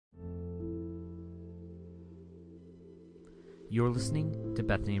You're listening to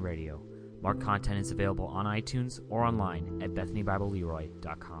Bethany Radio. More content is available on iTunes or online at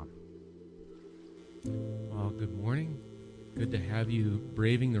BethanyBibleLeroy.com. Well, good morning. Good to have you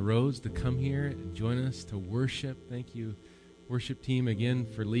braving the roads to come here and join us to worship. Thank you, worship team, again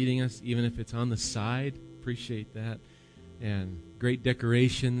for leading us, even if it's on the side. Appreciate that. And great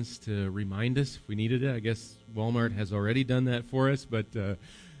decorations to remind us if we needed it. I guess Walmart has already done that for us, but to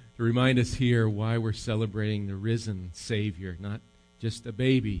remind us here why we're celebrating the risen Savior, not just a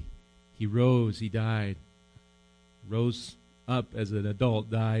baby. He rose, he died, rose up as an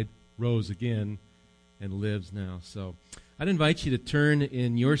adult, died, rose again, and lives now. So I'd invite you to turn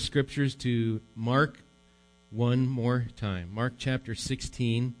in your scriptures to Mark one more time. Mark chapter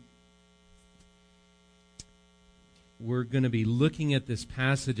 16. We're going to be looking at this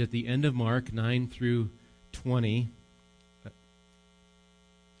passage at the end of Mark 9 through 20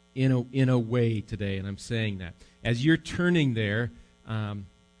 in a way today, and I'm saying that. As you're turning there, I'm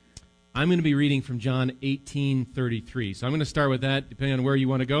going to be reading from John 18:33. So I'm going to start with that, depending on where you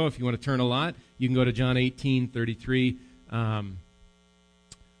want to go. If you want to turn a lot, you can go to John 18:33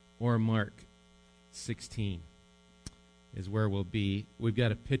 or Mark 16 is where we'll be. We've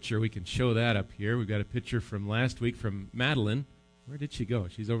got a picture. We can show that up here. We've got a picture from last week from Madeline. Where did she go?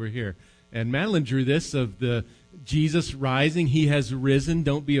 She's over here. And Madeline drew this of the Jesus rising. He has risen.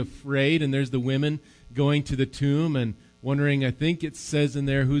 Don't be afraid. And there's the women going to the tomb and wondering, I think it says in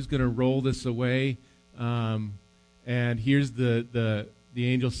there, who's going to roll this away? And here's the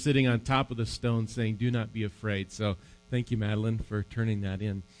angel sitting on top of the stone saying, do not be afraid. So thank you, Madeline, for turning that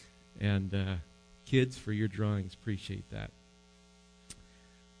in. And kids, for your drawings. Appreciate that.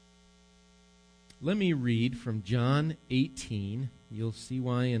 Let me read from John 18. You'll see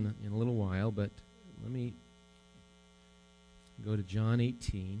why in a little while, but let me go to John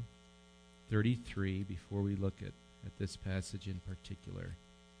 18:33 before we look at this passage in particular.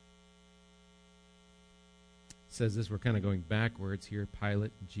 It says this, we're kind of going backwards here,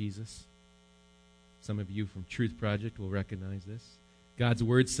 Pilate and Jesus. Some of you from Truth Project will recognize this. God's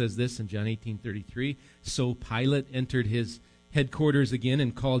word says this in John 18:33. So Pilate entered his headquarters again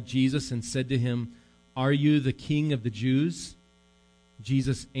and called Jesus and said to him, "Are you the king of the Jews?"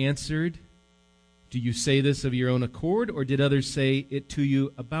 Jesus answered, "Do you say this of your own accord, or did others say it to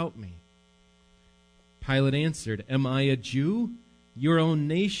you about me?" Pilate answered, "Am I a Jew? Your own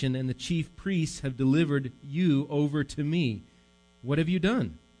nation and the chief priests have delivered you over to me. What have you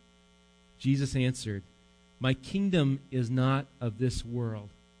done?" Jesus answered, "My kingdom is not of this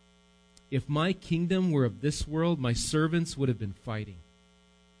world. If my kingdom were of this world, my servants would have been fighting,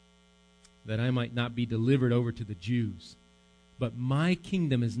 that I might not be delivered over to the Jews. But my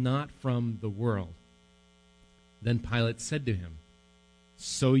kingdom is not from the world." Then Pilate said to him,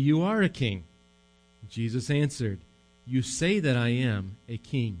 "So you are a king?" Jesus answered, "You say that I am a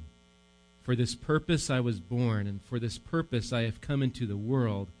king. For this purpose I was born, and for this purpose I have come into the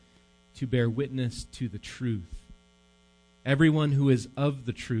world, to bear witness to the truth. Everyone who is of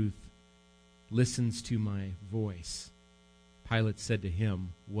the truth listens to my voice." Pilate said to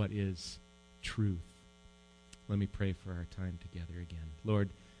him, "What is truth?" Let me pray for our time together again. Lord,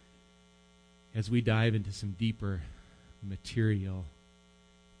 as we dive into some deeper material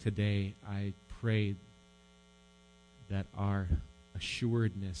today, I pray that our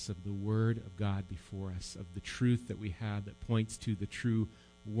assuredness of the Word of God before us, of the truth that we have that points to the true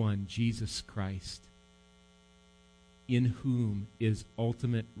one, Jesus Christ, in whom is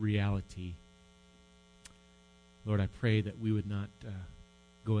ultimate reality. Lord, I pray that we would not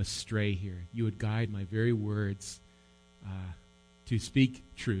go astray here. You would guide my very words to speak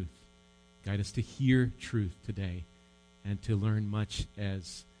truth. Guide us to hear truth today and to learn much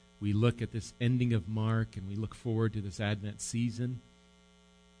as we look at this ending of Mark and we look forward to this Advent season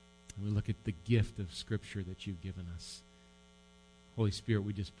and we look at the gift of Scripture that you've given us. Holy Spirit,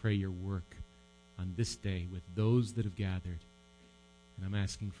 we just pray your work on this day with those that have gathered. And I'm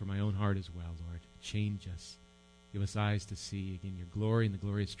asking for my own heart as well, Lord. Change us. Give us eyes to see, again, your glory and the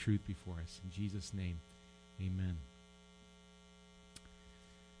glorious truth before us. In Jesus' name, amen.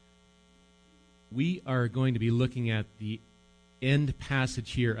 We are going to be looking at the end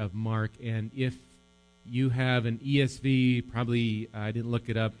passage here of Mark, and if you have an ESV, probably, I didn't look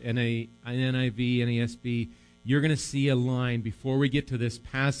it up, NIV, NASB, you're going to see a line before we get to this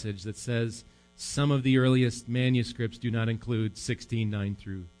passage that says some of the earliest manuscripts do not include 16:9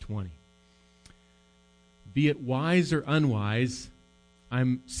 through 20. Be it wise or unwise,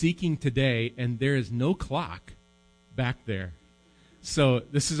 I'm seeking today, and there is no clock back there. So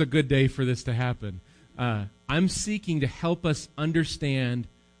this is a good day for this to happen. I'm seeking to help us understand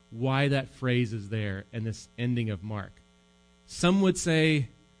why that phrase is there in this ending of Mark. Some would say,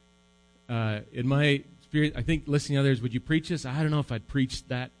 in my experience, I think listening to others, would you preach this? I don't know if I'd preach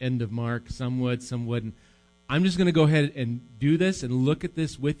that end of Mark. Some would, some wouldn't. I'm just going to go ahead and do this and look at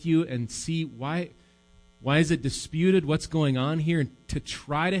this with you and see why is it disputed, what's going on here, and to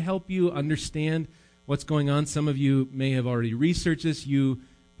try to help you understand what's going on. Some of you may have already researched this. You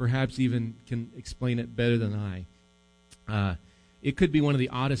perhaps even can explain it better than I. It could be one of the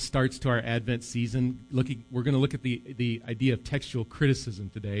oddest starts to our Advent season. We're going to look at the idea of textual criticism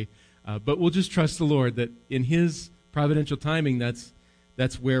today, but we'll just trust the Lord that in His providential timing,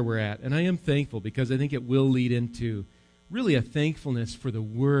 that's where we're at. And I am thankful because I think it will lead into really a thankfulness for the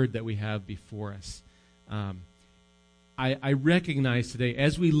Word that we have before us. I recognize today,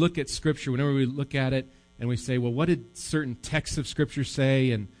 as we look at Scripture, whenever we look at it and we say, well, what did certain texts of Scripture say?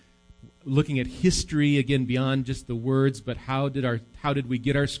 And looking at history, again, beyond just the words, but how did we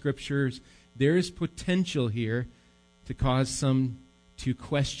get our Scriptures? There is potential here to cause some to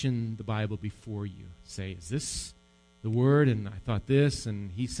question the Bible before you. Say, is this the Word? And I thought this,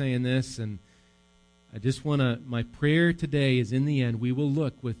 and he's saying this, and I just want to, my prayer today is in the end, we will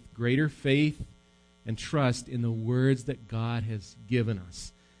look with greater faith and trust in the words that God has given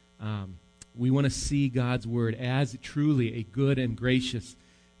us. We want to see God's Word as truly a good and gracious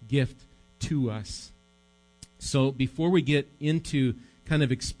gift to us. So before we get into kind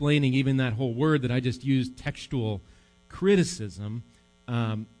of explaining even that whole word that I just used, textual criticism,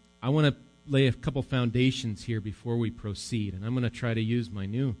 I want to lay a couple foundations here before we proceed. And I'm going to try to use my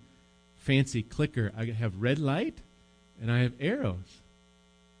new fancy clicker. I have red light and I have arrows.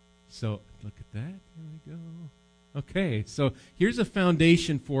 So look at that. Here we go. Okay, so here's a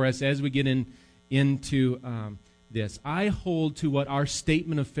foundation for us as we get into this. I hold to what our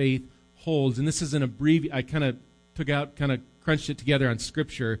statement of faith holds, and this is an I kind of crunched it together on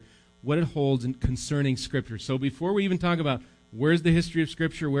Scripture, what it holds in concerning Scripture. So before we even talk about where's the history of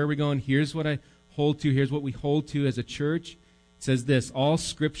Scripture, where are we going, here's what I hold to, here's what we hold to as a church. It says this: all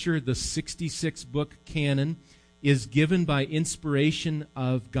Scripture, the 66-book canon, is given by inspiration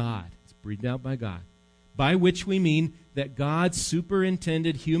of God. It's breathed out by God. By which we mean that God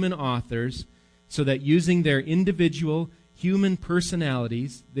superintended human authors so that using their individual human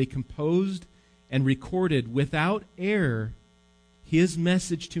personalities, they composed and recorded without error His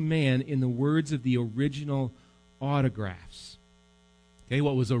message to man in the words of the original autographs. Okay,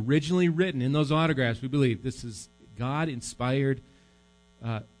 what was originally written in those autographs, we believe this is God-inspired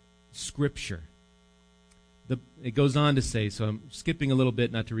Scripture. It goes on to say, so I'm skipping a little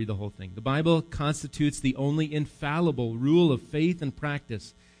bit not to read the whole thing. The Bible constitutes the only infallible rule of faith and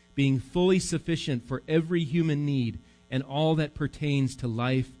practice, being fully sufficient for every human need and all that pertains to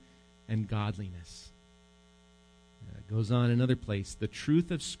life and godliness. It goes on another place. The truth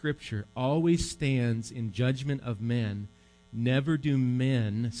of Scripture always stands in judgment of men. Never do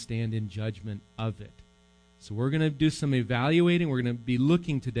men stand in judgment of it. So we're going to do some evaluating. We're going to be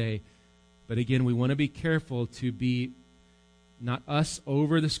looking today. But again, we want to be careful to be not us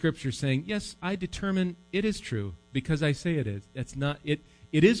over the Scripture saying, yes, I determine it is true because I say it is. That's not it.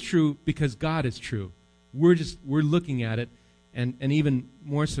 It is true because God is true. We're looking at it, and even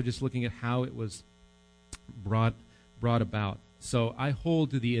more so just looking at how it was brought about. So I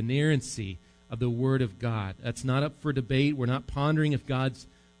hold to the inerrancy of the Word of God. That's not up for debate. We're not pondering if God's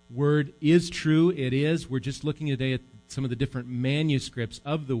Word is true. It is. We're just looking today at some of the different manuscripts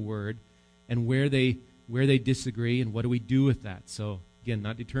of the Word and where they disagree and what do we do with that. So again,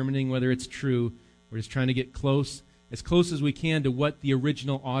 not determining whether it's true. We're just trying to get as close as we can to what the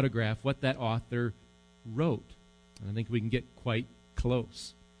original autograph, what that author wrote. And I think we can get quite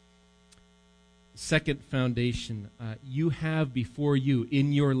close. Second foundation, you have before you,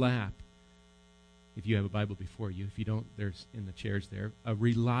 in your lap, if you have a Bible before you, if you don't, there's in the chairs there, a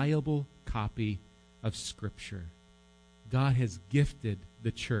reliable copy of Scripture. God has gifted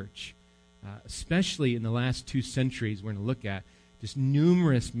the church, especially in the last 2 centuries we're going to look at, just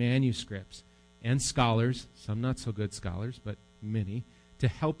numerous manuscripts and scholars, some not so good scholars, but many, to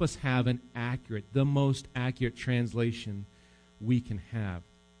help us have the most accurate translation we can have.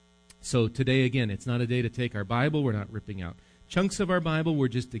 So today, again, it's not a day to take our Bible. We're not ripping out chunks of our Bible. We're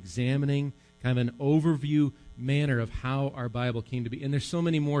just examining kind of an overview manner of how our Bible came to be. And there's so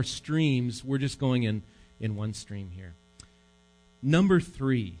many more streams. We're just going in one stream here. Number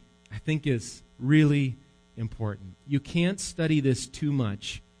 3, I think is really important. You can't study this too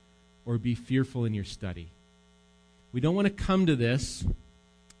much or be fearful in your study. We don't want to come to this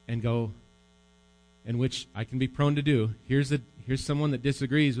and go, and which I can be prone to do. Here's someone that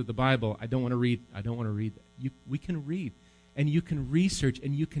disagrees with the Bible. I don't want to read that. We can read, and you can research,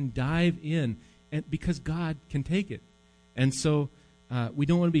 and you can dive in, and because God can take it. And so we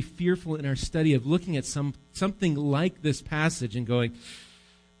don't want to be fearful in our study of looking at something like this passage and going,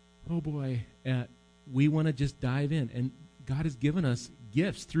 oh boy, we want to just dive in. And God has given us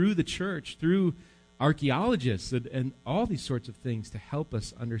gifts through the church, through archaeologists, and all these sorts of things to help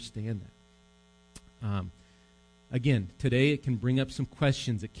us understand that. Again, today it can bring up some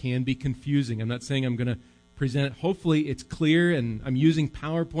questions. It can be confusing. I'm not saying I'm going to present it. Hopefully it's clear, and I'm using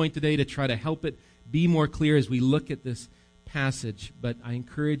PowerPoint today to try to help it be more clear as we look at this passage. But I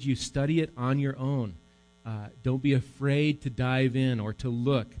encourage you, study it on your own. Don't be afraid to dive in or to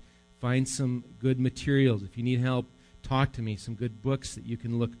look. Find some good materials. If you need help, talk to me. Some good books that you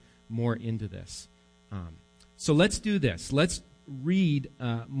can look more into this. So let's do this. Let's read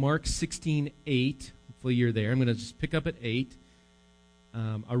Mark 16:8. Hopefully you're there. I'm going to just pick up at 8.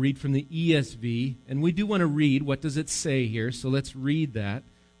 I'll read from the ESV. And we do want to read, what does it say here? So let's read that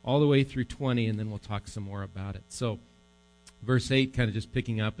all the way through 20, and then we'll talk some more about it. So verse 8, kind of just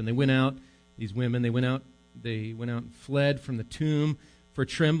picking up. And they went out, these women, they went out and fled from the tomb, for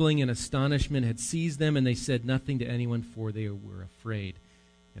trembling and astonishment had seized them, and they said nothing to anyone, for they were afraid.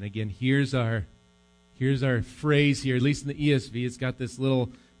 And again, here's our phrase here, at least in the ESV. It's got this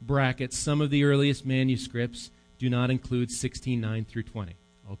little bracket. Some of the earliest manuscripts do not include 16:9 through 20.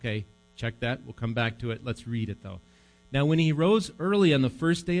 Okay, check that. We'll come back to it. Let's read it, though. Now, when he rose early on the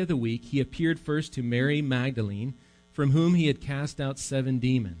first day of the week, he appeared first to Mary Magdalene, from whom he had cast out 7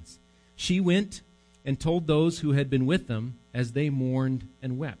 demons. She went and told those who had been with them, as they mourned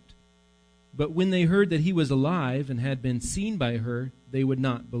and wept. But when they heard that he was alive and had been seen by her, they would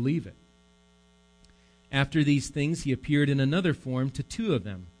not believe it. After these things, he appeared in another form to 2 of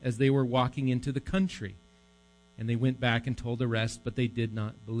them, as they were walking into the country. And they went back and told the rest, but they did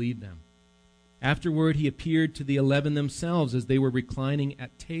not believe them. Afterward, he appeared to the 11 themselves, as they were reclining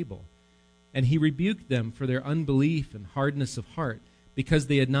at table. And he rebuked them for their unbelief and hardness of heart, because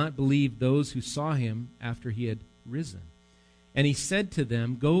they had not believed those who saw him after he had risen. And he said to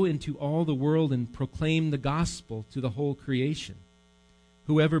them, "Go into all the world and proclaim the gospel to the whole creation.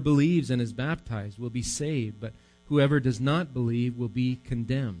 Whoever believes and is baptized will be saved, but whoever does not believe will be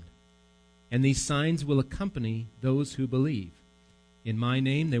condemned. And these signs will accompany those who believe. In my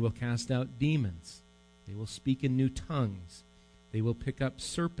name they will cast out demons. They will speak in new tongues. They will pick up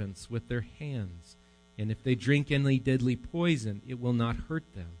serpents with their hands. And if they drink any deadly poison, it will not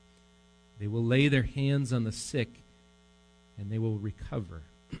hurt them. They will lay their hands on the sick, and they will recover."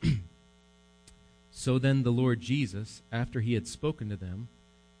 So then the Lord Jesus, after he had spoken to them,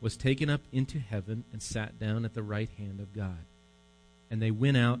 was taken up into heaven and sat down at the right hand of God. And they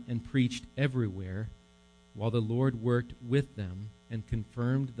went out and preached everywhere, while the Lord worked with them and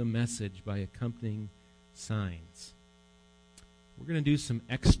confirmed the message by accompanying signs. We're going to do some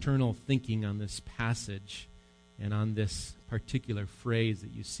external thinking on this passage and on this particular phrase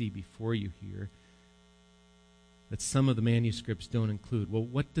that you see before you here, that some of the manuscripts don't include. Well,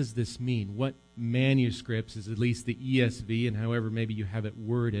 what does this mean? What manuscripts, is at least the ESV, and however maybe you have it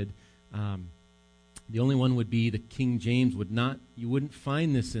worded, the only one would be the King James. You wouldn't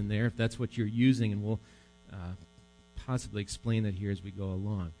find this in there if that's what you're using, and we'll possibly explain that here as we go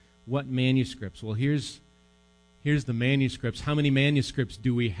along. What manuscripts? Well, here's the manuscripts. How many manuscripts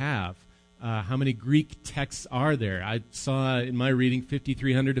do we have? How many Greek texts are there? I saw in my reading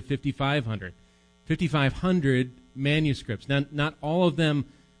 5,300 to 5,500. 5,500 manuscripts. Now, not all of them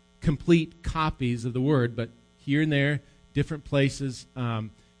complete copies of the Word, but here and there, different places.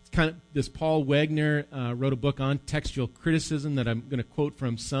 It's kind of this Paul Wagner wrote a book on textual criticism that I'm going to quote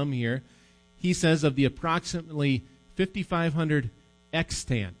from some here. He says of the approximately 5,500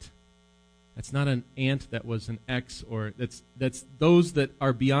 extant. That's not an ant that was an X, or that's those that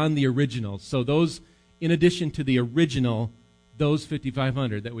are beyond the original. So those, in addition to the original, those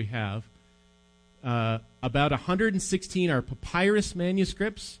 5,500 that we have, about 116 are papyrus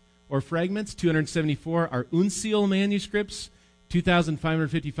manuscripts or fragments. 274 are uncial manuscripts.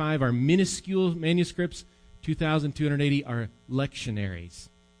 2,555 are minuscule manuscripts. 2,280 are lectionaries.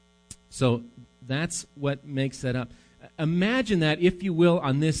 So that's what makes that up. Imagine that, if you will,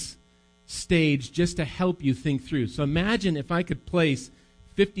 on this stage, just to help you think through. So imagine if I could place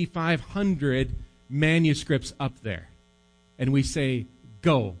 5,500 manuscripts up there, and we say,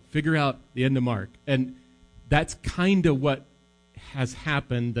 go, figure out the end of Mark. And that's kind of what has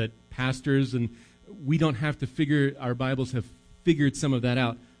happened, that pastors, and we don't have to figure, our Bibles have figured some of that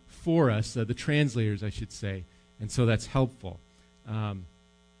out for us, the translators, I should say. And so that's helpful.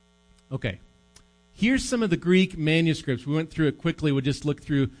 Okay. Here's some of the Greek manuscripts. We went through it quickly. We'll just look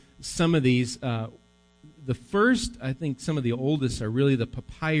through some of these. The first, I think some of the oldest, are really the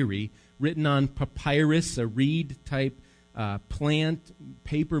papyri, written on papyrus, a reed-type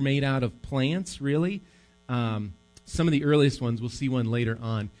paper made out of plants, really. Some of the earliest ones, we'll see one later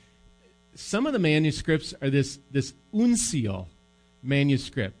on. Some of the manuscripts are this uncial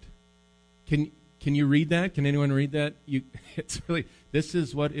manuscript. Can you read that? Can anyone read that? It's really, this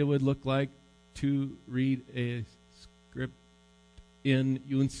is what it would look like to read a script in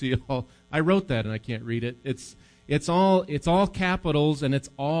uncial. I wrote that and I can't read it. It's all capitals and it's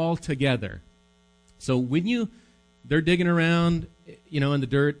all together. So when they're digging around, in the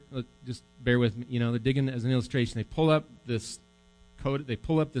dirt, just bear with me, they're digging as an illustration. They pull up this code, they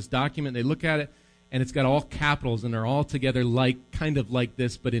pull up this document, they look at it, and it's got all capitals and they're all together kind of like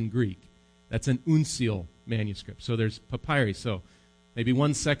this, but in Greek. That's an uncial manuscript. So there's papyri. So maybe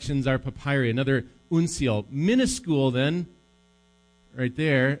one sections are papyri, another uncial. Minuscule then, right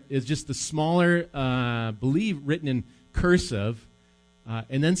there, is just the smaller, written in cursive.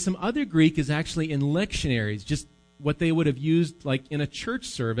 And then some other Greek is actually in lectionaries, just what they would have used like in a church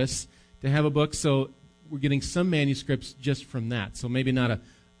service to have a book. So we're getting some manuscripts just from that. So maybe not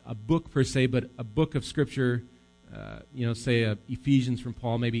a book per se, but a book of Scripture, say Ephesians from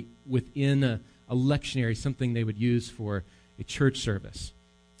Paul, maybe within a lectionary, something they would use for a church service.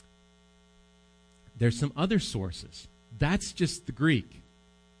 There's some other sources. That's just the Greek.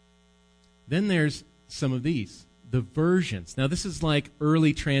 Then there's some of these, the versions. Now this is like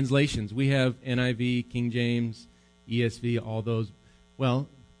early translations. We have NIV, King James, ESV, all those. Well,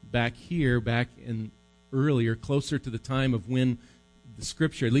 back in earlier, closer to the time of when the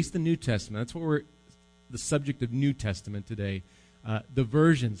Scripture, at least the New Testament, that's what we're the subject of New Testament today. The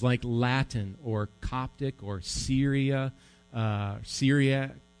versions like Latin or Coptic or Syriac,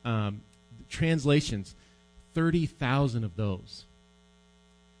 translations, 30,000 of those.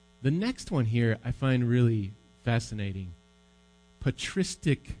 The next one here I find really fascinating.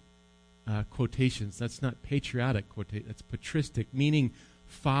 Patristic quotations. That's not patriotic quotation. That's patristic, meaning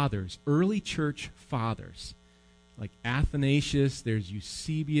fathers, early church fathers. Like Athanasius, there's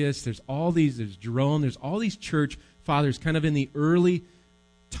Eusebius, there's Jerome, there's all these church fathers kind of in the early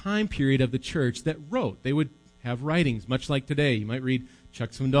time period of the church that wrote. They would have writings, much like today. You might read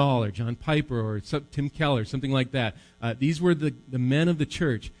Chuck Swindoll or John Piper or Tim Keller, something like that. These were the men of the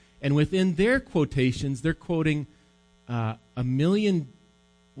church. And within their quotations, they're quoting a million,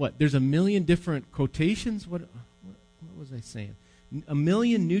 there's a million different quotations? What was I saying? A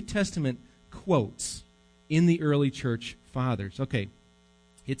million New Testament quotes in the early church fathers. Okay,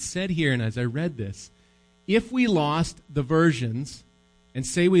 it said here, and as I read this, if we lost the versions, and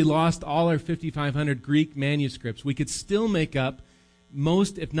say we lost all our 5,500 Greek manuscripts, we could still make up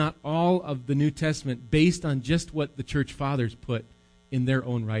most, if not all, of the New Testament based on just what the church fathers put in their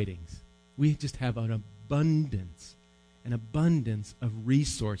own writings. We just have an abundance of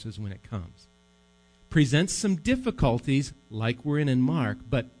resources when it comes. Presents some difficulties, like we're in Mark,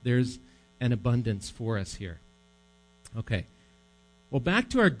 but there's an abundance for us here. Okay. Well, back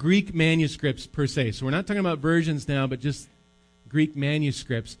to our Greek manuscripts per se. So we're not talking about versions now, but just Greek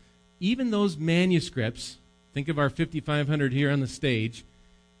manuscripts. Even those manuscripts, think of our 5,500 here on the stage,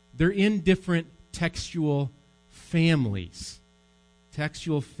 they're in different textual families.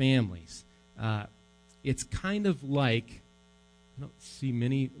 It's kind of like, I don't see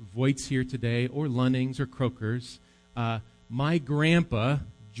many Voights here today, or Lunnings or Crokers. My grandpa,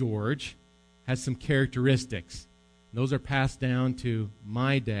 George, has some characteristics. Those are passed down to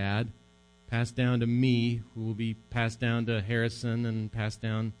my dad, passed down to me, who will be passed down to Harrison, and passed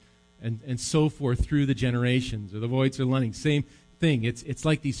down and so forth through the generations, or the Voights or Lunnings. Same thing. It's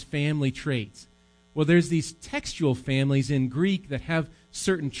like these family traits. Well, there's these textual families in Greek that have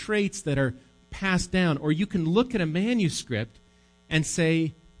certain traits that are passed down. Or you can look at a manuscript and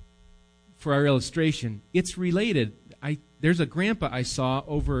say, for our illustration, it's related. There's a grandpa I saw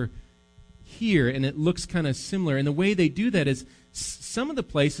over here, and it looks kind of similar. And the way they do that is some of the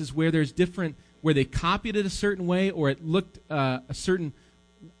places where there's different, where they copied it a certain way, or it looked a certain,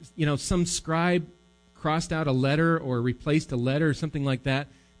 some scribe crossed out a letter or replaced a letter or something like that.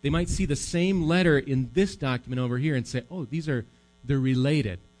 They might see the same letter in this document over here and say, oh, they're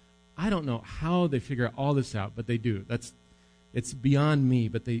related. I don't know how they figure all this out, but they do. It's beyond me,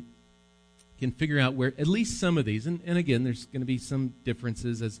 but they can figure out where at least some of these, and again, there's going to be some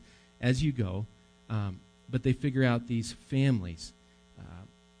differences as you go, but they figure out these families.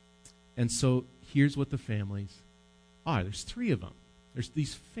 And so here's what the families are. There's three of them. There's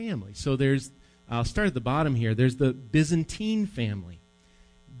these families. So I'll start at the bottom here. There's the Byzantine family.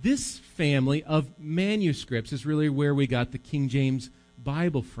 This family of manuscripts is really where we got the King James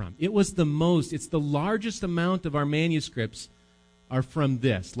Bible from. It's the largest amount of our manuscripts are from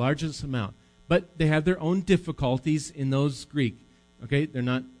this, largest amount. but they have their own difficulties in those Greek. Okay, they're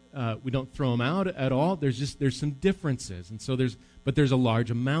not. We don't throw them out at all. There's some differences, and so there's a large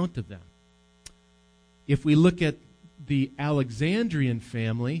amount of them. If we look at the Alexandrian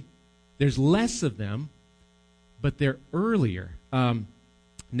family, there's less of them, but they're earlier.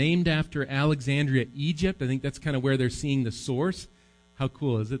 Named after Alexandria, Egypt. I think that's kind of where they're seeing the source. How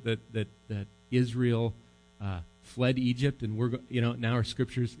cool is it that Israel fled Egypt, and now our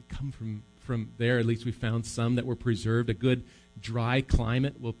scriptures come from there. At least we found some that were preserved. A good dry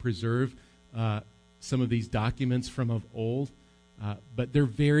climate will preserve some of these documents from of old, but they're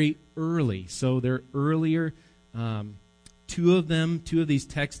very early. So they're earlier. Two of these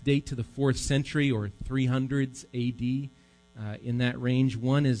texts date to the 4th century or 300s A.D. In that range.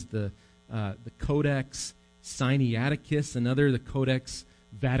 One is the Codex Sinaiticus, another the Codex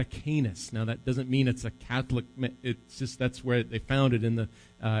Vaticanus. Now that doesn't mean it's a Catholic. It's just that's where they found it in the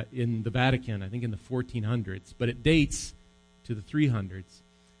Vatican. I think in the 1400s, but it dates to the 300s.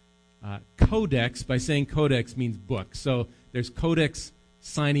 Codex, by saying codex, means book. So there's Codex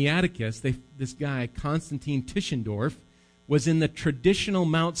Sinaiticus. This guy Constantine Tischendorf was in the traditional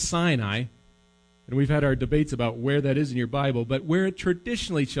Mount Sinai. And we've had our debates about where that is in your Bible, but where it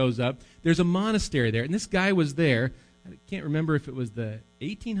traditionally shows up, there's a monastery there. And this guy was there. I can't remember if it was the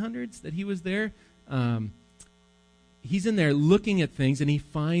 1800s that he was there. He's in there looking at things, and he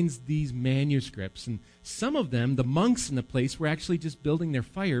finds these manuscripts. And some of them, the monks in the place, were actually just building their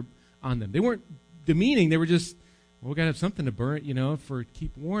fire on them. They weren't demeaning. They were just, we got to have something to burn, for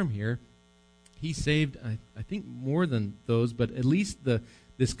keep warm here. He saved, I think, more than those, but at least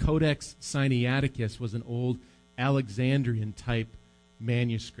this Codex Sinaiticus was an old Alexandrian-type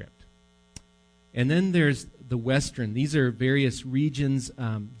manuscript. And then there's the Western. These are various regions,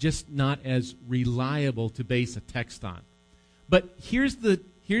 just not as reliable to base a text on. But here's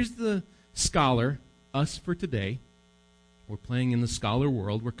the scholar, us for today. We're playing in the scholar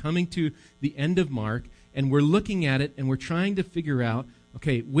world. We're coming to the end of Mark, and we're looking at it, and we're trying to figure out,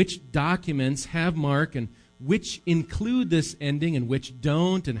 okay, which documents have Mark, and which include this ending and which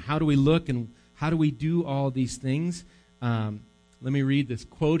don't, and how do we look and how do we do all these things? Let me read this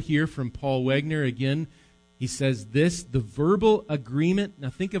quote here from Paul Wegner again. He says this, the verbal agreement, now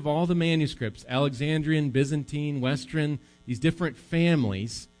think of all the manuscripts, Alexandrian, Byzantine, Western, these different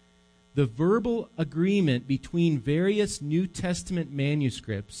families. The verbal agreement between various New Testament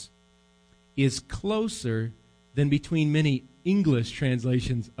manuscripts is closer than between many English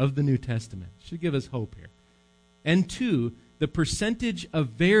translations of the New Testament. Should give us hope here. And two, the percentage of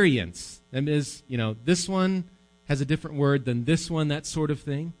variance, that is, this one has a different word than this one, that sort of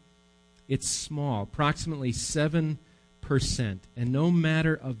thing. It's small, approximately 7%, and no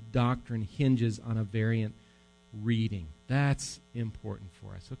matter of doctrine hinges on a variant reading. That's important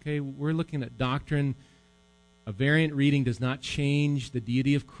for us. Okay, we're looking at doctrine. A variant reading does not change the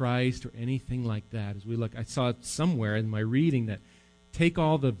deity of Christ or anything like that. As we look, I saw it somewhere in my reading that take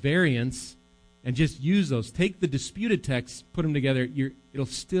all the variants and just use those. Take the disputed texts, put them together. You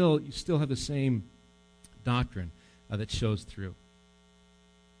still have the same doctrine that shows through.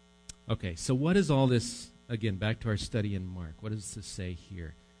 Okay, so what is all this? Again, back to our study in Mark. What does this say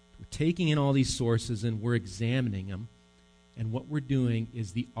here? We're taking in all these sources and we're examining them, and what we're doing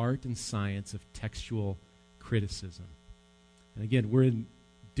is the art and science of textual criticism. And again, we're in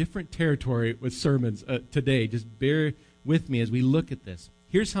different territory with sermons today. Just bear with me as we look at this.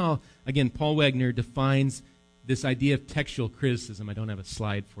 Here's how, again, Paul Wegner defines this idea of textual criticism. I don't have a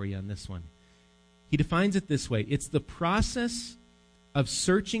slide for you on this one. He defines it this way. It's the process of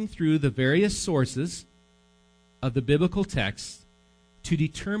searching through the various sources of the biblical text to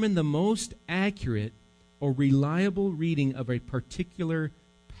determine the most accurate or reliable reading of a particular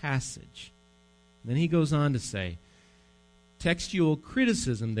passage. Then he goes on to say, textual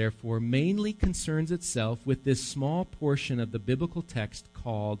criticism, therefore, mainly concerns itself with this small portion of the biblical text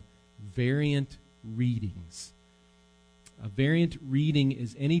called variant readings. A variant reading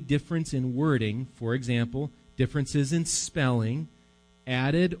is any difference in wording, for example, differences in spelling,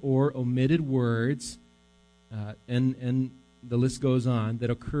 added or omitted words, and the list goes on, that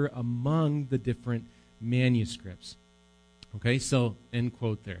occur among the different manuscripts. Okay, so end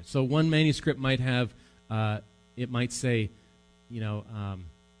quote there. So one manuscript might have, it might say,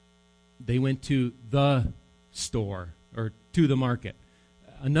 they went to the store or to the market.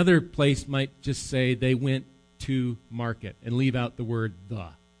 Another place might just say they went to market and leave out the word the.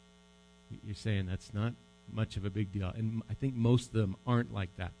 You're saying that's not much of a big deal. And I think most of them aren't like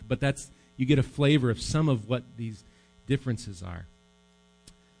that. But you get a flavor of some of what these differences are.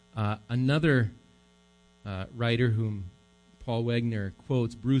 Another writer whom Paul Wegner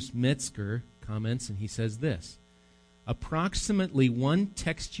quotes, Bruce Metzger, comments, and he says this: approximately one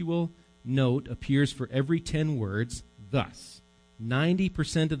textual note appears for every 10 words. Thus,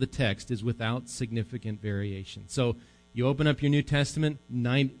 90% of the text is without significant variation. So you open up your New Testament,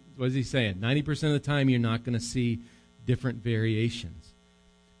 what is he saying? 90% of the time you're not going to see different variations.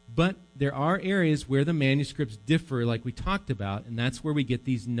 But there are areas where the manuscripts differ, like we talked about, and that's where we get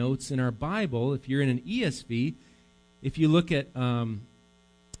these notes in our Bible. If you're in an ESV, if you look at,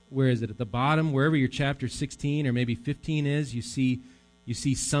 where is it, at the bottom, wherever your chapter 16 or maybe 15 is, you see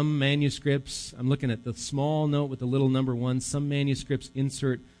some manuscripts. I'm looking at the small note with the little number 1. Some manuscripts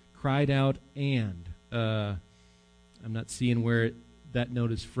insert cried out and. I'm not seeing where that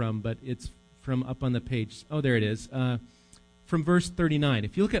note is from, but it's from up on the page. Oh, there it is. From verse 39.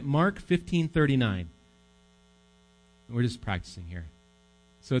 If you look at Mark 15:39, we're just practicing here.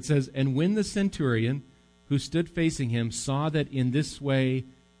 So it says, and when the centurion who stood facing him saw that in this way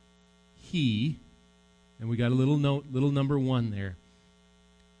he, and we got a little note, little number 1 there.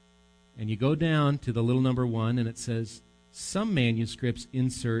 And you go down to the little number 1, and it says, some manuscripts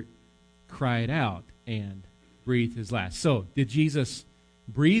insert cried out and breathe his last. So, did Jesus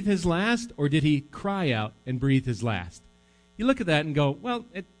breathe his last, or did he cry out and breathe his last? You look at that and go, well,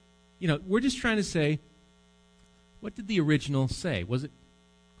 we're just trying to say, what did the original say? Was it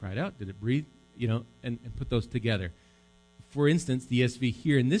cried out? Did it breathe? And put those together. For instance, the ESV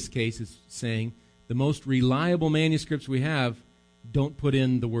here in this case is saying the most reliable manuscripts we have don't put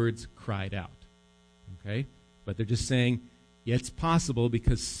in the words cried out. Okay? But they're just saying, yeah, it's possible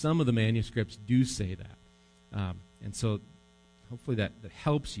because some of the manuscripts do say that. And so hopefully that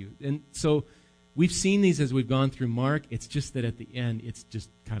helps you. And so we've seen these as we've gone through Mark. It's just that at the end, it's just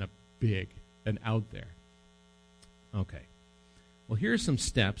kind of big and out there. Okay. Well, here are some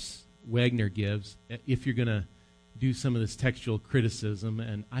steps Wagner gives if you're going to do some of this textual criticism.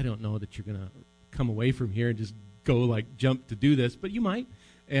 And I don't know that you're going to come away from here and just go jump to do this, but you might.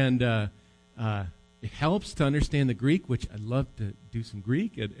 And it helps to understand the Greek, which I'd love to do some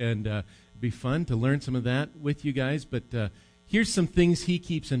Greek, and it'd be fun to learn some of that with you guys. But here's some things he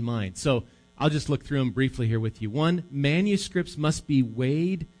keeps in mind. So I'll just look through them briefly here with you. 1, manuscripts must be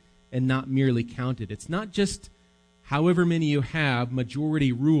weighed and not merely counted. It's not just however many you have,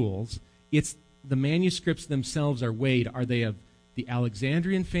 majority rules. It's the manuscripts themselves are weighed. Are they of the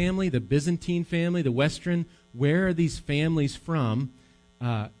Alexandrian family, the Byzantine family, the Western? Where are these families from?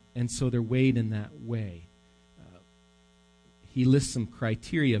 And so they're weighed in that way. He lists some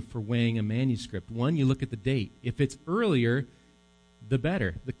criteria for weighing a manuscript. 1, you look at the date. If it's earlier, the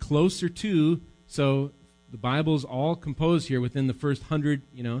better. The closer to, so the Bible's all composed here within the first 100,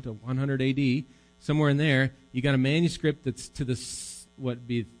 to 100 AD, somewhere in there. You got a manuscript that's to the,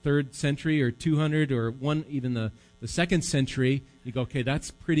 3rd century or 200 or even the 2nd century. You go, okay,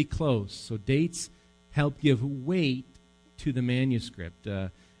 that's pretty close. So dates help give weight to the manuscript.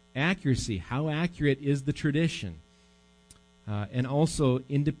 Accuracy, how accurate is the tradition? And also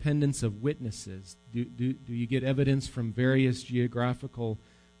independence of witnesses. Do you get evidence from various geographical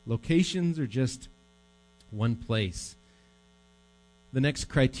locations or just one place? The next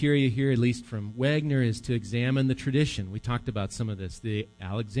criteria here, at least from Wagner, is to examine the tradition. We talked about some of this, the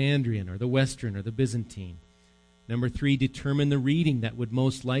Alexandrian or the Western or the Byzantine. Number 3, determine the reading that would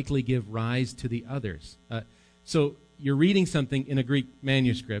most likely give rise to the others. So you're reading something in a Greek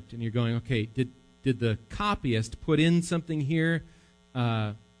manuscript, and you're going, okay, did the copyist put in something here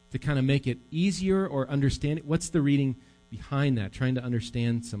to kind of make it easier or understand it? What's the reading behind that? Trying to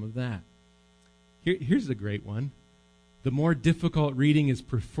understand some of that. Here's a great one. The more difficult reading is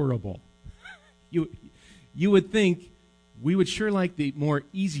preferable. You would think we would sure like the more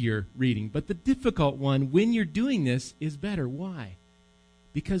easier reading, but the difficult one, when you're doing this, is better. Why?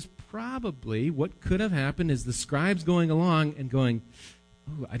 Because probably what could have happened is the scribe's going along and going,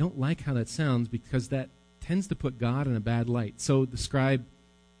 oh, I don't like how that sounds, because that tends to put God in a bad light. So the scribe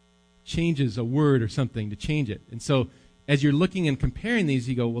changes a word or something to change it. And so as you're looking and comparing these,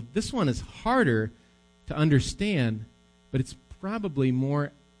 you go, well, this one is harder to understand, but it's probably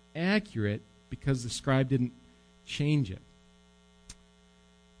more accurate because the scribe didn't change it.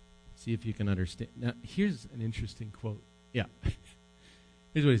 See if you can understand. Now, here's an interesting quote. Yeah.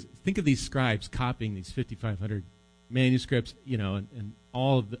 Here's what it is. Think of these scribes copying these 5,500 manuscripts, and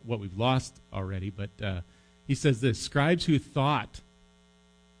all of what we've lost already. But he says this: scribes who thought,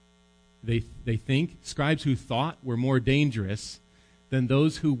 scribes who thought were more dangerous than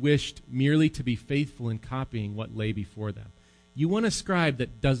those who wished merely to be faithful in copying what lay before them. You want a scribe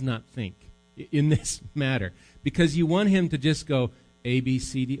that does not think in this matter, because you want him to just go A, B,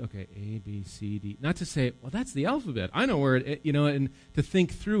 C, D. Okay, A, B, C, D. Not to say, well, that's the alphabet. I know where it, and to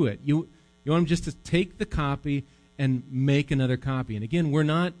think through it. You want them just to take the copy and make another copy. And again,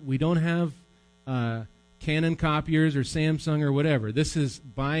 we don't have Canon copiers or Samsung or whatever. This is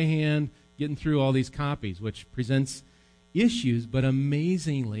by hand getting through all these copies, which presents issues, but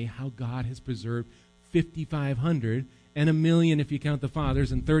amazingly how God has preserved 5,500 and 1 million if you count the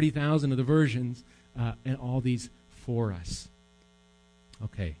fathers and 30,000 of the versions and all these for us.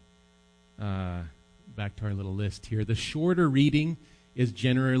 Okay, back to our little list here. The shorter reading is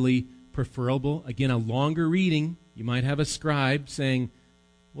generally preferable. Again, a longer reading, you might have a scribe saying,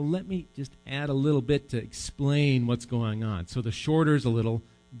 well, let me just add a little bit to explain what's going on. So the shorter is a little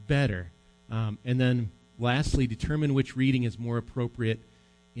better. And then lastly, determine which reading is more appropriate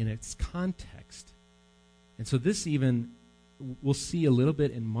in its context. And so this even, we'll see a little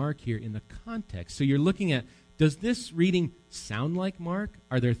bit in Mark here in the context. So you're looking at, does this reading sound like Mark?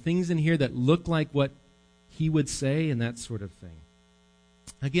 Are there things in here that look like what he would say and that sort of thing?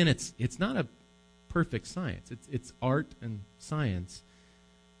 Again, it's not a perfect science. It's art and science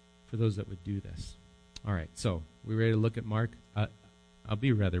for those that would do this. All right, so we ready to look at Mark? I'll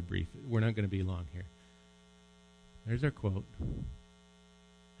be rather brief. We're not going to be long here. There's our quote.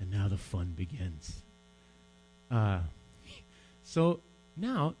 And now the fun begins. So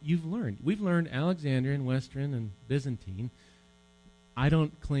now you've learned. We've learned Alexandrian, Western, and Byzantine. I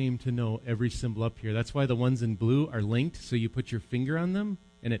don't claim to know every symbol up here. That's why the ones in blue are linked, so you put your finger on them,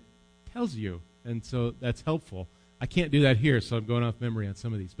 and it tells you. And so that's helpful. I can't do that here, so I'm going off memory on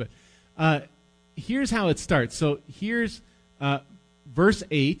some of these. But here's how it starts. So here's verse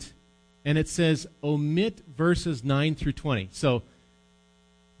 8, and it says, omit verses 9 through 20. So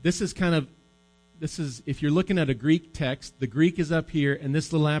this is, if you're looking at a Greek text, the Greek is up here, and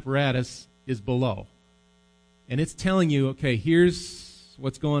this little apparatus is below. And it's telling you, okay, here's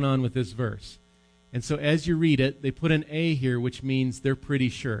what's going on with this verse. And so as you read it, they put an A here, which means they're pretty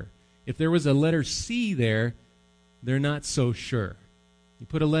sure. If there was a letter C there, they're not so sure. You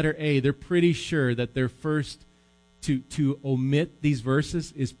put a letter A, they're pretty sure that their first to omit these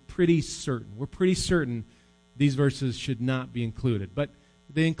verses is pretty certain. We're pretty certain these verses should not be included. But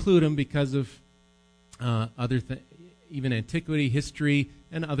they include them because of other things, even antiquity, history,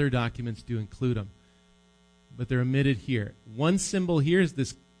 and other documents do include them. But they're omitted here. One symbol here is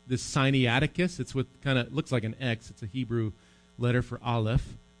this Sinaiticus. It's what kind of looks like an X. It's a Hebrew letter for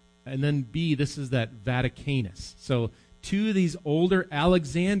Aleph. And then B, this is that Vaticanus. So two of these older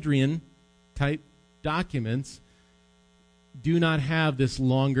Alexandrian type documents do not have this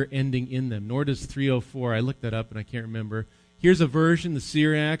longer ending in them, nor does 304. I looked that up and I can't remember. Here's a version, the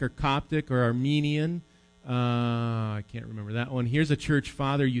Syriac or Coptic or Armenian. I can't remember that one. Here's a church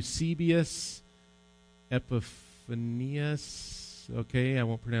father, Eusebius, Epiphanius. Okay, I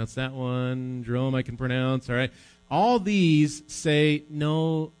won't pronounce that one. Jerome, I can pronounce. All right. All these say,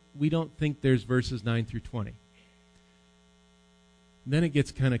 no, we don't think there's verses 9 through 20. Then it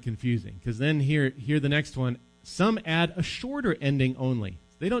gets kind of confusing, because then here the next one, some add a shorter ending only.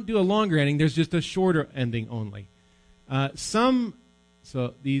 They don't do a longer ending, there's just a shorter ending only.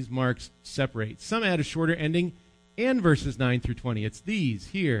 So these marks separate. Some add a shorter ending and verses 9 through 20. It's these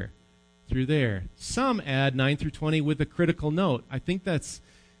here through there. Some add 9 through 20 with a critical note. I think that's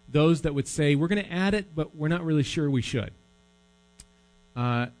those that would say, we're going to add it, but we're not really sure we should.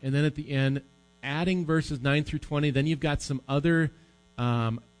 And then at the end, adding verses 9 through 20, then you've got some other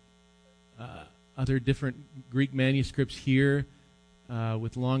different Greek manuscripts here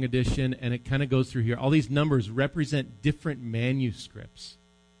with long addition, and it kind of goes through here. All these numbers represent different manuscripts.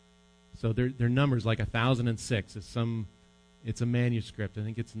 So they're numbers like 1006. It's a manuscript. I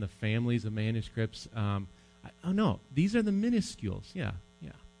think it's in the families of manuscripts. No, these are the minuscules. Yeah,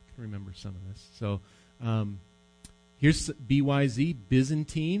 I can remember some of this. So here's BYZ,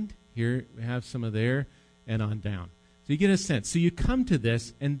 Byzantine. Here we have some of there, and on down. So you get a sense. So you come to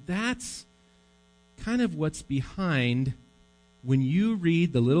this, and that's kind of what's behind when you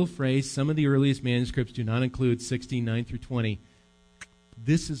read the little phrase, some of the earliest manuscripts do not include 16, 9 through 20.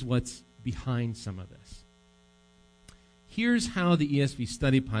 This is what's behind some of this. Here's how the ESV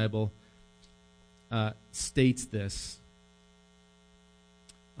Study Bible states this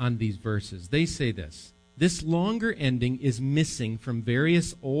on these verses. They say this: this longer ending is missing from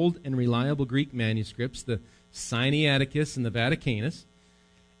various old and reliable Greek manuscripts, the Sinaiticus and the Vaticanus,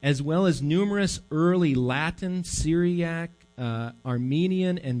 as well as numerous early Latin, Syriac,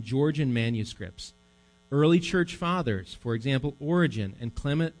 Armenian, and Georgian manuscripts. Early church fathers, for example, Origen and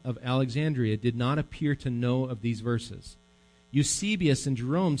Clement of Alexandria, did not appear to know of these verses. Eusebius and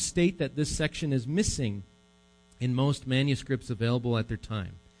Jerome state that this section is missing in most manuscripts available at their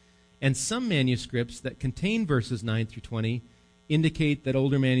time. And some manuscripts that contain verses 9 through 20 indicate that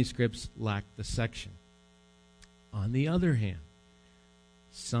older manuscripts lack the section. On the other hand,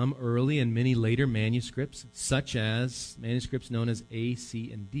 some early and many later manuscripts, such as manuscripts known as A,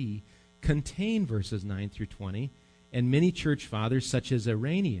 C, and D, contain verses 9 through 20, and many church fathers, such as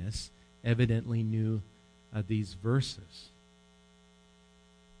Irenaeus, evidently knew these verses.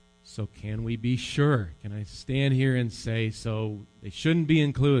 So can we be sure? Can I stand here and say, so they shouldn't be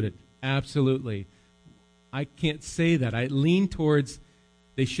included? Absolutely. I can't say that. I lean towards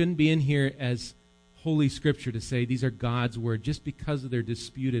they shouldn't be in here as Holy Scripture to say these are God's Word just because of their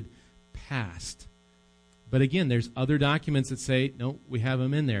disputed past. But again, there's other documents that say, no, we have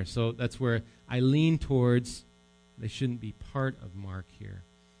them in there. So that's where I lean towards they shouldn't be part of Mark here.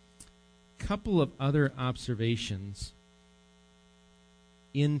 Couple of other observations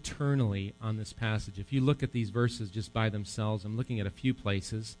internally on this passage. If you look at these verses just by themselves, I'm looking at a few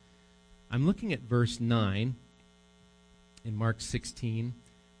places. I'm looking at verse 9 in Mark 16,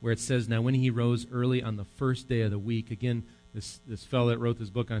 where it says, now when he rose early on the first day of the week, again, this fellow that wrote this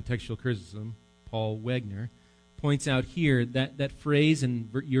book on textual criticism, Paul Wegner, points out here that that phrase in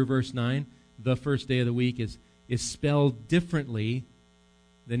your verse 9, the first day of the week, is spelled differently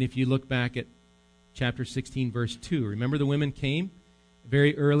than if you look back at chapter 16, verse 2. Remember the women came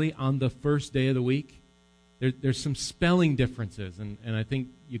very early on the first day of the week? There's some spelling differences, and I think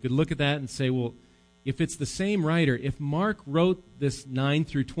you could look at that and say, well, if it's the same writer, if Mark wrote this 9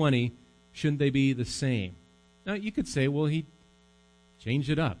 through 20, shouldn't they be the same? Now, you could say, well, he changed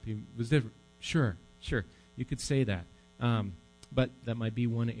it up. He was different. Sure. You could say that. But that might be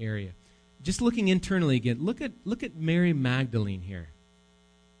one area. Just looking internally again, look at Mary Magdalene here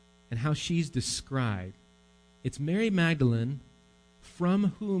and how she's described. It's Mary Magdalene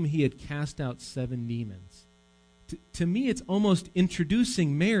from whom he had cast out 7 demons. To me, it's almost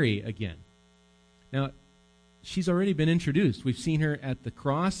introducing Mary again. Now, she's already been introduced. We've seen her at the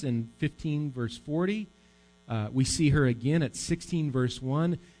cross in 15, verse 40. We see her again at 16, verse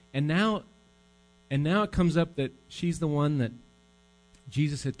 1. And now it comes up that she's the one that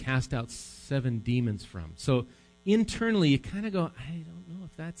Jesus had cast out 7 demons from. So internally, you kind of go, I don't know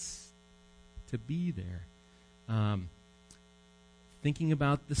if that's to be there. Thinking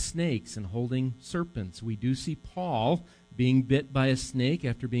about the snakes and holding serpents. We do see Paul being bit by a snake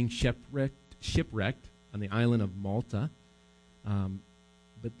after being shipwrecked on the island of Malta.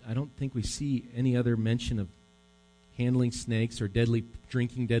 But I don't think we see any other mention of handling snakes or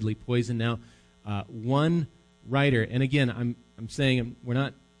drinking deadly poison. Now, one writer, and again, I'm saying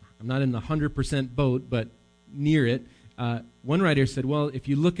I'm not in the 100% boat, but near it. One writer said, well, if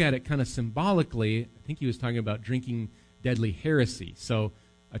you look at it kind of symbolically, I think he was talking about drinking deadly heresy. So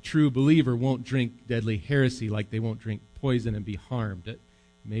a true believer won't drink deadly heresy like they won't drink poison and be harmed.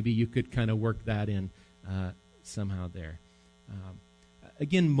 Maybe you could kind of work that in somehow there.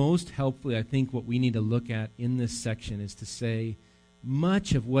 Again, most helpfully, I think what we need to look at in this section is to say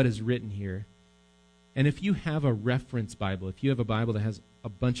much of what is written here. And if you have a reference Bible, if you have a Bible that has a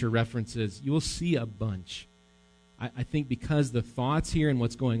bunch of references, you will see a bunch. I think because the thoughts here and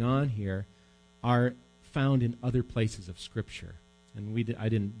what's going on here are found in other places of Scripture. And I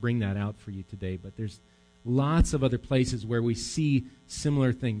didn't bring that out for you today, but there's lots of other places where we see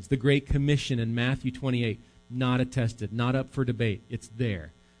similar things. The Great Commission in Matthew 28, not attested, not up for debate. It's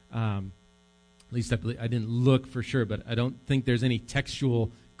there. At least I didn't look for sure, but I don't think there's any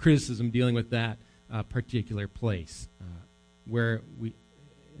textual criticism dealing with that particular place where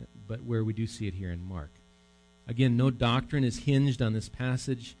we do see it here in Mark. Again, no doctrine is hinged on this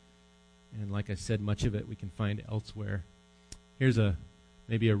passage, and like I said, much of it we can find elsewhere. Here's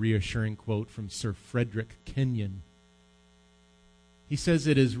maybe a reassuring quote from Sir Frederick Kenyon. He says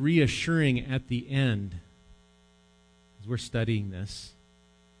it is reassuring at the end, as we're studying this,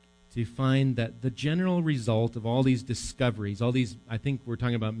 to find that the general result of all these discoveries, all these, I think we're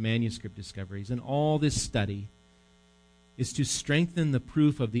talking about manuscript discoveries, and all this study is to strengthen the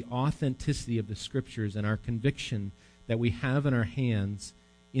proof of the authenticity of the Scriptures and our conviction that we have in our hands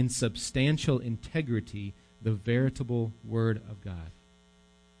in substantial integrity the veritable Word of God.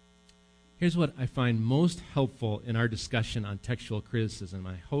 Here's what I find most helpful in our discussion on textual criticism.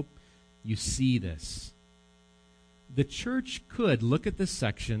 I hope you see this. The church could look at this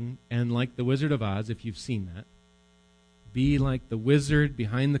section and, like the Wizard of Oz, if you've seen that, be like the wizard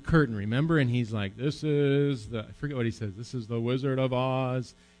behind the curtain, remember? And he's like, I forget what he says, this is the Wizard of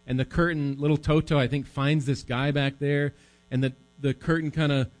Oz. And the curtain, little Toto, I think, finds this guy back there, and the curtain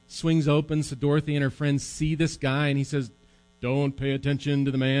kind of swings open so Dorothy and her friends see this guy, and he says, don't pay attention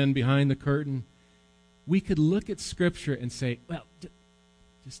to the man behind the curtain. We could look at Scripture and say, well,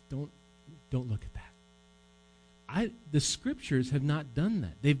 just don't look at that. the Scriptures have not done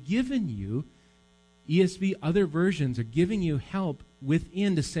that. They've given you, ESV, other versions are giving you help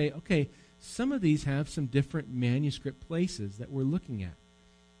within to say, okay, some of these have some different manuscript places that we're looking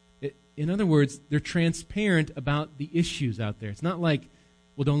at. In other words, they're transparent about the issues out there. It's not like,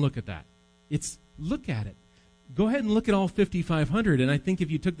 well, don't look at that. It's look at it. Go ahead and look at all 5,500, and I think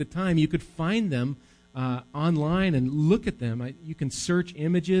if you took the time, you could find them online and look at them. You can search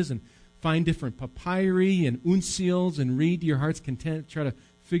images and find different papyri and uncials and read to your heart's content, try to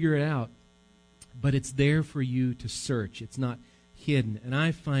figure it out. But it's there for you to search. It's not hidden. And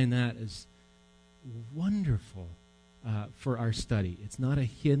I find that as wonderful for our study. It's not a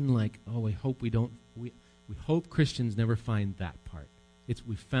hidden like, oh, we hope we hope Christians never find that part.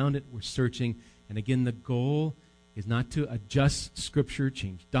 We found it, we're searching, and again, the goal is not to adjust Scripture,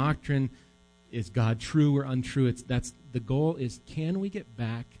 change doctrine. Is God true or untrue? The goal is, can we get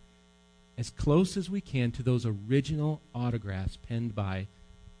back as close as we can to those original autographs penned by,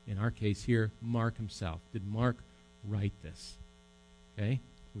 in our case here, Mark himself. Did Mark write this? Okay?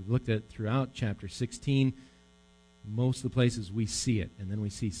 We've looked at it throughout chapter 16. Most of the places we see it, and then we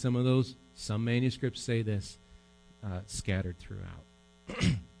see some manuscripts say this, scattered throughout.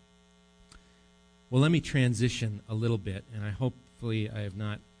 Well, let me transition a little bit, and hopefully I have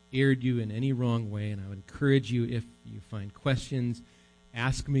not aired you in any wrong way, and I would encourage you, if you find questions,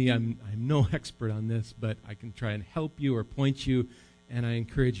 ask me. I'm no expert on this, but I can try and help you or point you, and I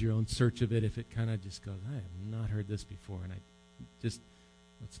encourage your own search of it if it kind of just goes, I have not heard this before, and let's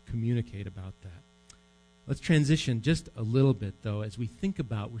communicate about that. Let's transition just a little bit, though, as we think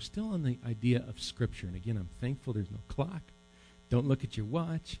about, we're still on the idea of Scripture. And again, I'm thankful there's no clock. Don't look at your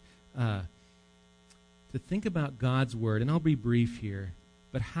watch. To think about God's Word, and I'll be brief here,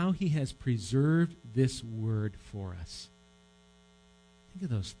 but how He has preserved this Word for us. Think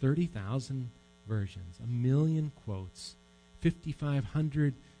of those 30,000 versions, 1 million quotes,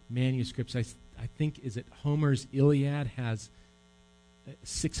 5,500 manuscripts. I think, is it Homer's Iliad has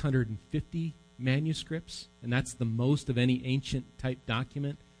 650 manuscripts, and that's the most of any ancient type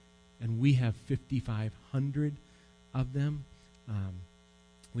document, and we have 5,500 of them.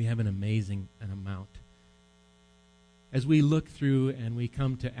 We have an amazing amount. As we look through and we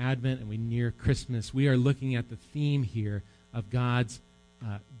come to Advent and we near Christmas, we are looking at the theme here of God's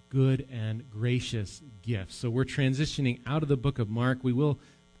good and gracious gifts. So we're transitioning out of the book of Mark. We will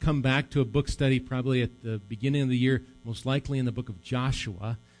come back to a book study probably at the beginning of the year, most likely in the book of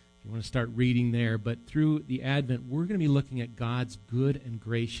Joshua. You want to start reading there, but through the Advent, we're going to be looking at God's good and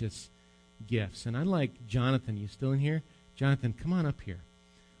gracious gifts. And I'd like Jonathan, you still in here? Jonathan, come on up here.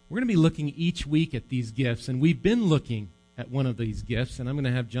 We're going to be looking each week at these gifts, and we've been looking at one of these gifts, and I'm going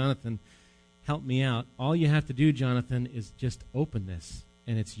to have Jonathan help me out. All you have to do, Jonathan, is just open this,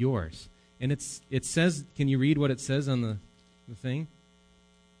 and it's yours. And it says, can you read what it says on the thing?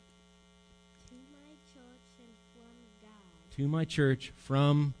 To my church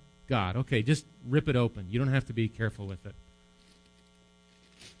from God. Okay, just rip it open. You don't have to be careful with it.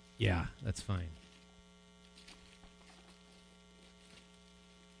 Yeah, that's fine.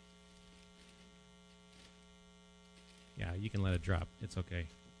 Yeah, you can let it drop. It's okay.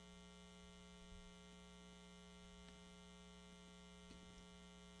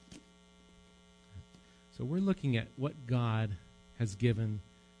 So we're looking at what God has given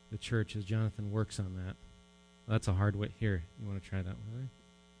the church as Jonathan works on that. Well, that's a hard way. Here, you want to try that one?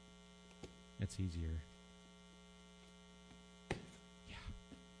 That's easier. Yeah.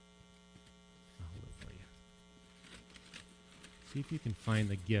 I'll hold it for you. See if you can find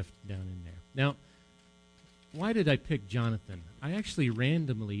the gift down in there. Now, why did I pick Jonathan? I actually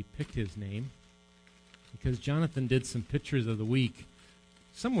randomly picked his name because Jonathan did some pictures of the week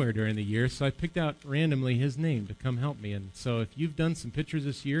somewhere during the year, so I picked out randomly his name to come help me. And so if you've done some pictures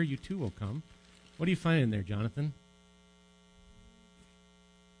this year, you too will come. What do you find in there, Jonathan?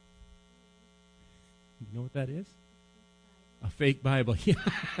 You know what that is? A fake Bible. Yeah,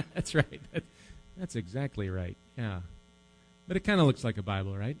 that's right. That's exactly right. Yeah. But it kind of looks like a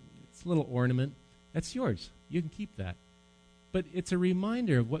Bible, right? It's a little ornament. That's yours. You can keep that. But it's a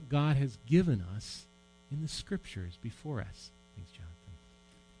reminder of what God has given us in the Scriptures before us. Thanks, Jonathan.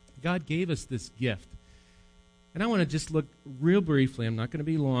 God gave us this gift. And I want to just look real briefly, I'm not going to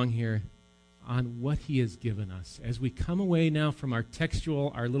be long here, on what He has given us. As we come away now from our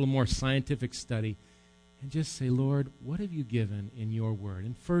textual, our little more scientific study, and just say, Lord, what have you given in your word?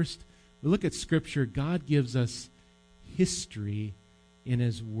 And first, we look at Scripture. God gives us history in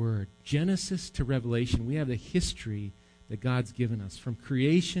His word. Genesis to Revelation, we have the history that God's given us. From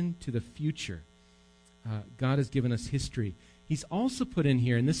creation to the future, God has given us history. He's also put in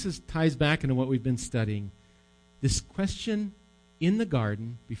here, and this ties back into what we've been studying, This question in the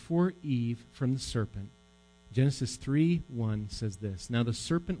garden before Eve from the serpent, Genesis 3:1 says this, "Now the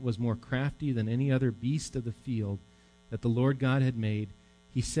serpent was more crafty than any other beast of the field that the Lord God had made.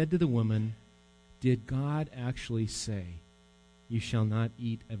 He said to the woman, 'Did God actually say, you shall not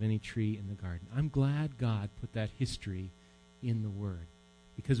eat of any tree in the garden?'" I'm glad God put that history in the Word.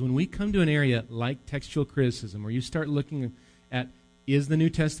 Because when we come to an area like textual criticism, where you start looking at, is the New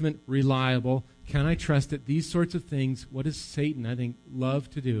Testament reliable? Can I trust it? These sorts of things, what does Satan, I think, love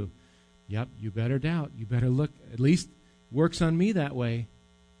to do? Yep, you better doubt. You better look. At least works on me that way.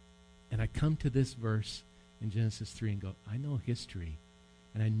 And I come to this verse in Genesis 3 and go, I know history.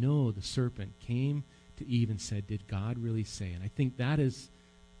 And I know the serpent came to Eve and said, "Did God really say?" And I think that is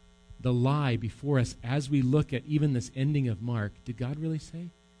the lie before us as we look at even this ending of Mark. Did God really say?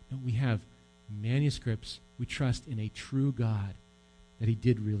 No, we have manuscripts. We trust in a true God that he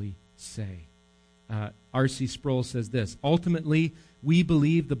did really say. R.C. Sproul says this, "Ultimately, we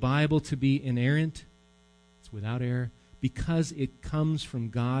believe the Bible to be inerrant, it's without error, because it comes from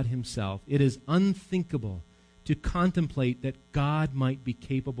God himself. It is unthinkable to contemplate that God might be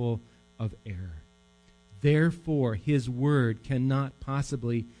capable of error. Therefore, his word cannot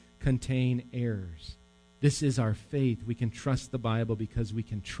possibly contain errors. This is our faith. We can trust the Bible because we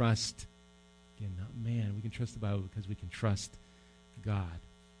can trust, again, not man, we can trust the Bible because we can trust God."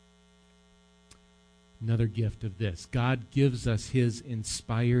 Another gift of this. God gives us his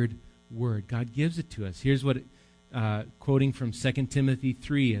inspired word. God gives it to us. Here's what, quoting from 2 Timothy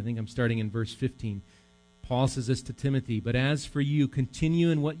 3, I think I'm starting in verse 15. Paul says this to Timothy, "But as for you, continue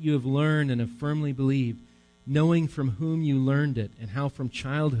in what you have learned and have firmly believed, knowing from whom you learned it, and how from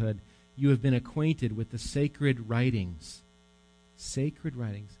childhood you have been acquainted with the sacred writings,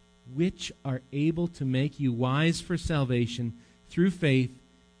 which are able to make you wise for salvation through faith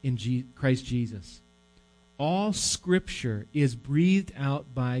in Christ Jesus. All Scripture is breathed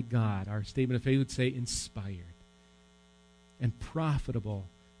out by God," our statement of faith would say inspired, "and profitable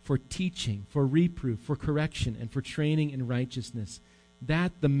for teaching, for reproof, for correction, and for training in righteousness,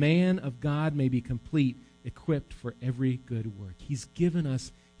 that the man of God may be complete, equipped for every good work." He's given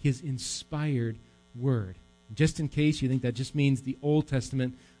us his inspired word. Just in case you think that just means the Old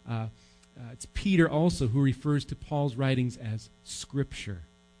Testament, it's Peter also who refers to Paul's writings as Scripture,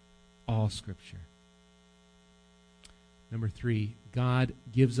 all Scripture. Number 3, God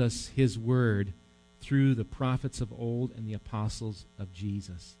gives us his word through the prophets of old and the apostles of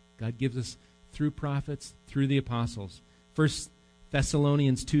Jesus. God gives us through prophets, through the apostles. 1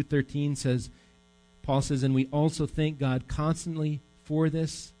 Thessalonians 2:13 says, Paul says, "And we also thank God constantly for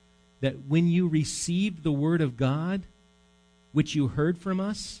this, that when you received the word of God, which you heard from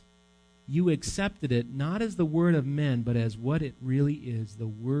us, you accepted it not as the word of men, but as what it really is, the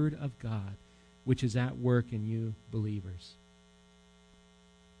word of God, which is at work in you believers."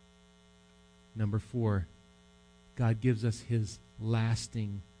 Number 4, God gives us his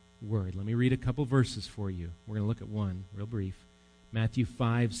lasting word. Let me read a couple verses for you. We're going to look at one, real brief. Matthew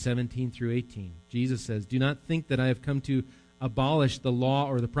 5:17 through 18. Jesus says, "Do not think that I have come to abolish the law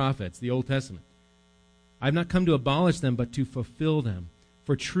or the prophets," the Old Testament. "I have not come to abolish them, but to fulfill them.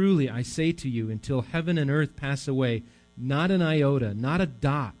 For truly I say to you, until heaven and earth pass away, not an iota, not a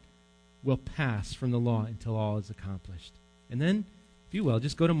dot will pass from the law until all is accomplished." And then, if you will,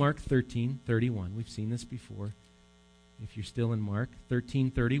 just go to Mark 13:31. We've seen this before. If you're still in Mark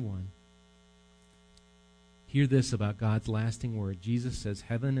 13:31. Hear this about God's lasting word. Jesus says,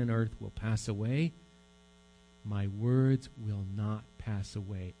 "Heaven and earth will pass away. My words will not pass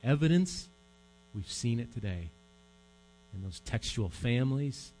away." Evidence, we've seen it today in those textual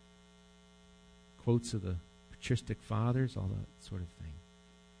families, quotes of the patristic fathers, all that sort of thing.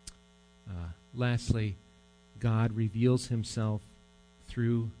 Lastly, God reveals himself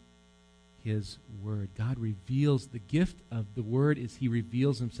through his word. God reveals, the gift of the word is he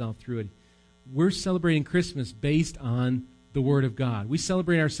reveals himself through it. We're celebrating Christmas based on the word of God. We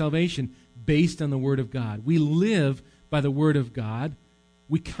celebrate our salvation based on the word of God. We live by the word of God.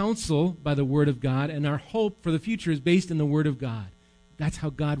 We counsel by the word of God, and our hope for the future is based in the word of God. That's how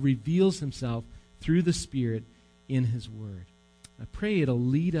God reveals himself through the Spirit in his word. I pray it'll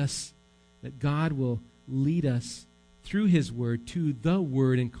lead us, that God will lead us through his word to the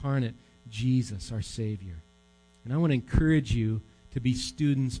word incarnate, Jesus, our Savior. And I want to encourage you to be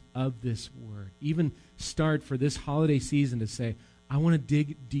students of this word. Even start for this holiday season to say, I want to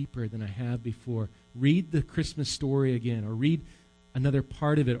dig deeper than I have before. Read the Christmas story again, or read another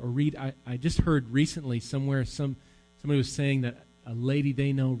part of it, or read, I just heard recently somewhere somebody was saying that a lady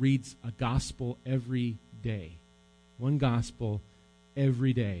they know reads a gospel every day. One gospel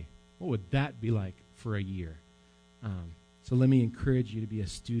every day. What would that be like for a year? So let me encourage you to be a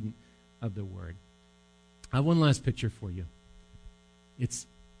student of the Word. I have one last picture for you. It's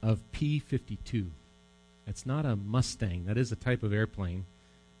of P-52. It's not a Mustang. That is a type of airplane.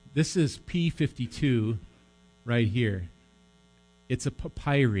 This is P-52 right here. It's a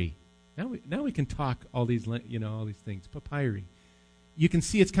papyri. Now we can talk all these things. Papyri. You can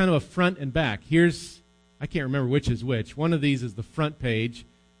see it's kind of a front and back. I can't remember which is which. One of these is the front page.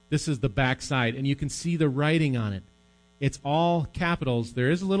 This is the back side, and you can see the writing on it. It's all capitals.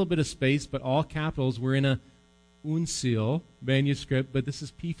 There is a little bit of space, but all capitals. We're in a Uncial manuscript, but this is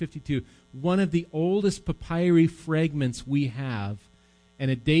P-52, one of the oldest papyri fragments we have,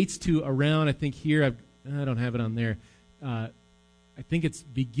 and it dates to around, I think here, I don't have it on there, I think it's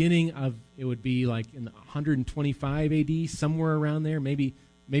beginning of, it would be like in 125 AD, somewhere around there, maybe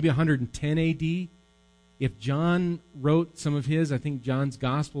 110 AD. If John wrote some of his, I think John's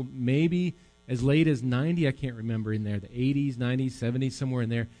Gospel, maybe as late as 90, I can't remember in there, the 80s, 90s, 70s, somewhere in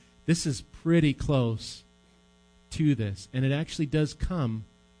there. This is pretty close to this, and it actually does come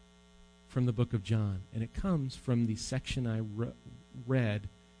from the book of John, and it comes from the section I read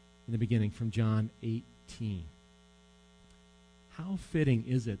in the beginning from John 18. How fitting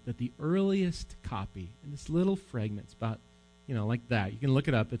is it that the earliest copy, in this little fragment, it's about, like that. You can look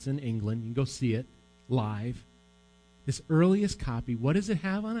it up. It's in England. You can go see it live. This earliest copy, what does it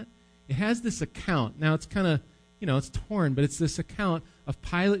have on it? It has this account. Now, it's kind of, it's torn, but it's this account of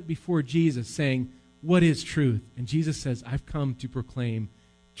Pilate before Jesus saying, what is truth? And Jesus says, I've come to proclaim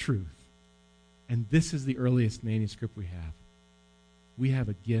truth. And this is the earliest manuscript we have. We have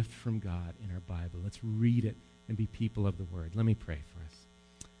a gift from God in our Bible. Let's read it and be people of the Word. Let me pray for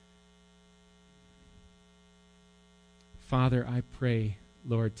us. Father, I pray,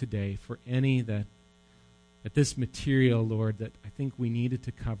 Lord, today for any that this material, Lord, that I think we needed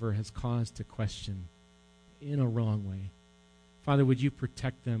to cover has caused to question in a wrong way. Father, would you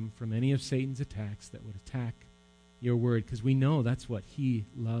protect them from any of Satan's attacks that would attack your word? Because we know that's what he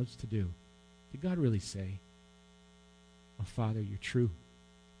loves to do. Did God really say, oh, Father, you're true?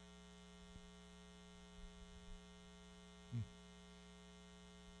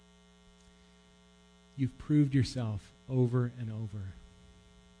 You've proved yourself over and over.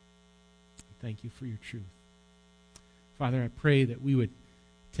 Thank you for your truth. Father, I pray that we would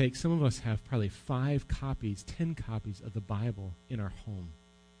take, some of us have probably 5 copies, 10 copies of the Bible in our home.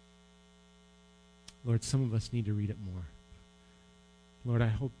 Lord, some of us need to read it more.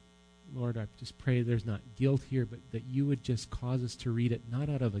 Lord, I just pray there's not guilt here, but that you would just cause us to read it, not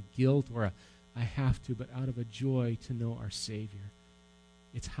out of a guilt or a I have to, but out of a joy to know our Savior.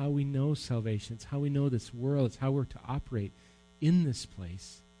 It's how we know salvation. It's how we know this world. It's how we're to operate in this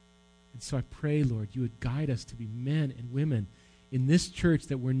place. And so I pray, Lord, you would guide us to be men and women in this church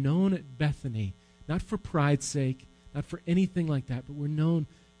that we're known at Bethany, not for pride's sake, not for anything like that, but we're known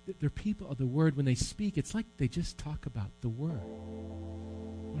that they're people of the Word. When they speak, it's like they just talk about the Word.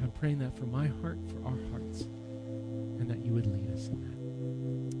 Lord, I'm praying that for my heart, for our hearts, and that you would lead us in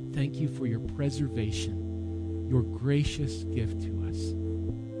that. Thank you for your preservation, your gracious gift to us.